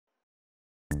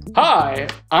Hi,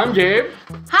 I'm Gabe.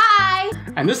 Hi!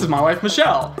 And this is my wife,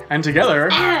 Michelle. And together...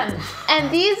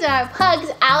 And these are Pugs,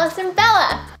 Alice and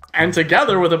Bella. And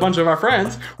together with a bunch of our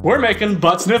friends, we're making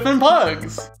Sniffin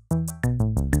Pugs.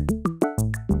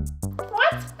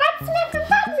 What's Sniffin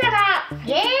Pugs about,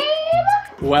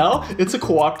 Gabe? Well, it's a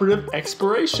cooperative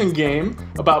exploration game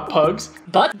about pugs,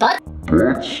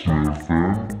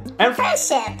 and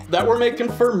friendship that we're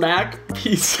making for Mac,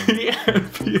 PC, and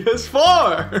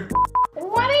PS4.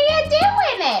 What are you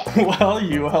doing it? Well,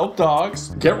 you help dogs,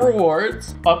 get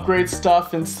rewards, upgrade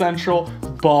stuff in Central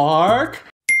Bark.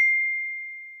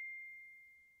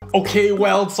 Okay,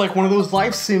 well, it's like one of those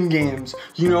life sim games.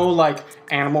 You know, like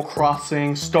Animal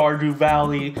Crossing, Stardew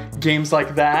Valley, games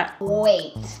like that.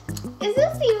 Wait, is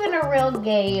this even a real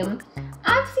game?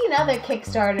 I've seen other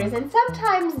Kickstarters and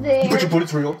sometimes they're... But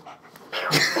it's real.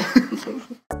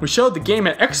 We showed the game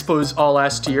at Expos all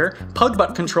last year, Pug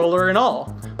Butt controller and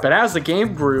all. But as the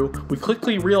game grew, we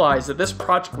quickly realized that this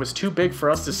project was too big for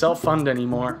us to self-fund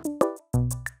anymore.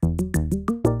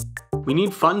 We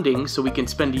need funding so we can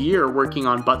spend a year working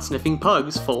on butt-sniffing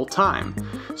pugs full-time.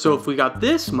 So if we got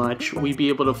this much, we'd be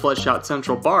able to flesh out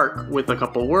Central Bark with a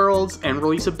couple worlds and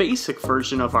release a basic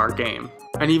version of our game.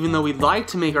 And even though we'd like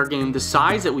to make our game the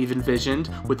size that we've envisioned,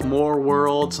 with more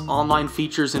worlds, online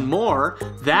features, and more,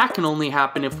 that can only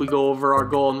happen if we go over our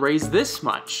goal and raise this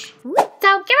much. So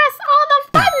give us all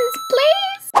the funds,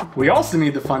 please! We also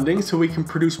need the funding so we can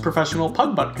produce professional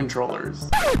pug butt controllers.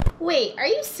 Wait, are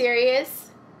you serious?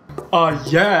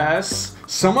 Yes.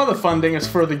 Some of the funding is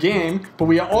for the game, but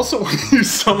we also want to use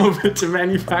some of it to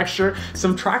manufacture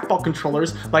some trackball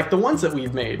controllers like the ones that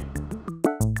we've made.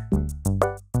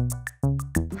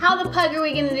 How the pug are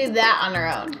we gonna do that on our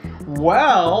own?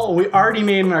 Well, we already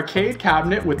made an arcade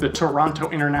cabinet with the Toronto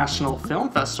International Film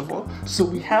Festival, so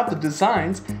we have the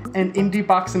designs, and Indie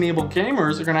Box-enabled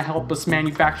gamers are gonna help us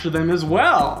manufacture them as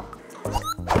well.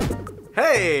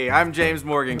 Hey, I'm James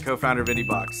Morgan, co-founder of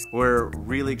IndieBox. We're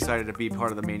really excited to be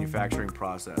part of the manufacturing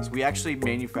process. We actually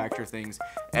manufacture things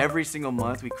every single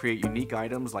month. We create unique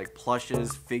items like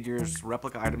plushes, figures,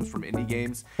 replica items from indie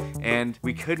games, and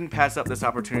we couldn't pass up this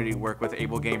opportunity to work with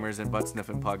Able Gamers and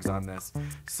butt-sniffing pugs on this.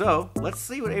 So, let's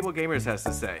see what Able Gamers has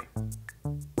to say.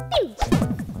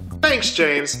 Thanks,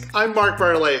 James. I'm Mark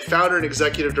Bartlett, founder and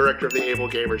executive director of the Able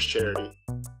Gamers charity.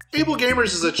 Able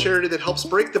Gamers is a charity that helps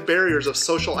break the barriers of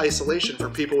social isolation for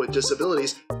people with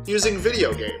disabilities using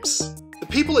video games. The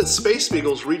people at Space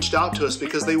Beagles reached out to us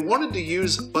because they wanted to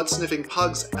use butt-sniffing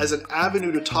pugs as an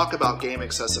avenue to talk about game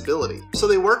accessibility. So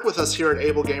they worked with us here at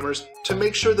Able Gamers to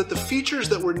make sure that the features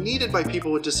that were needed by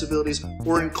people with disabilities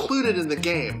were included in the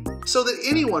game, so that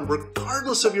anyone,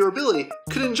 regardless of your ability,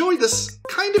 could enjoy this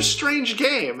kind of strange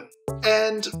game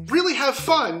and really have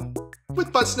fun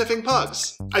with butt-sniffing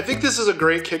pugs. I think this is a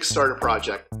great Kickstarter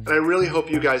project, and I really hope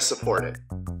you guys support it.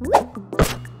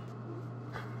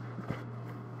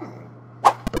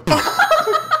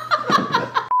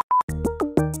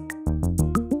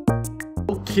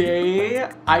 Okay,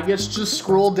 I guess just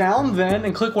scroll down then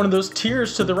and click one of those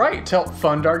tiers to the right to help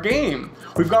fund our game.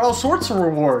 We've got all sorts of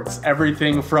rewards,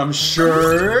 everything from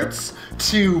shirts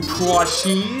to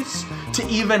plushies to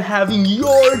even having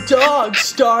your dog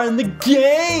star in the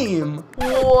game.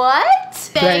 What?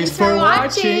 Thanks for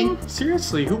watching.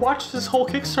 Seriously, who watches this whole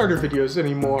Kickstarter videos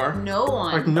anymore? No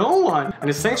one. Like no one. And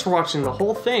as thanks for watching the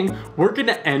whole thing, we're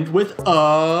gonna end with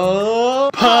a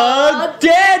Pug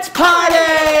Dance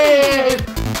Party!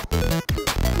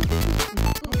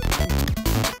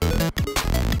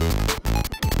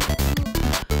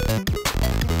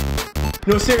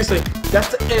 No, seriously, that's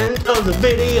the end of the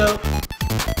video.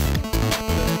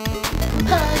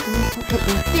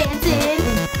 Pugs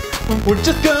dancing. We're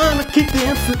just gonna keep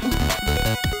dancing.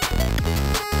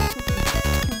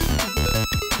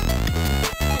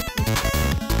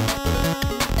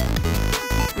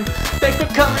 Thanks for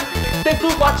coming, thanks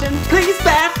for watching, please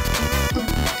back.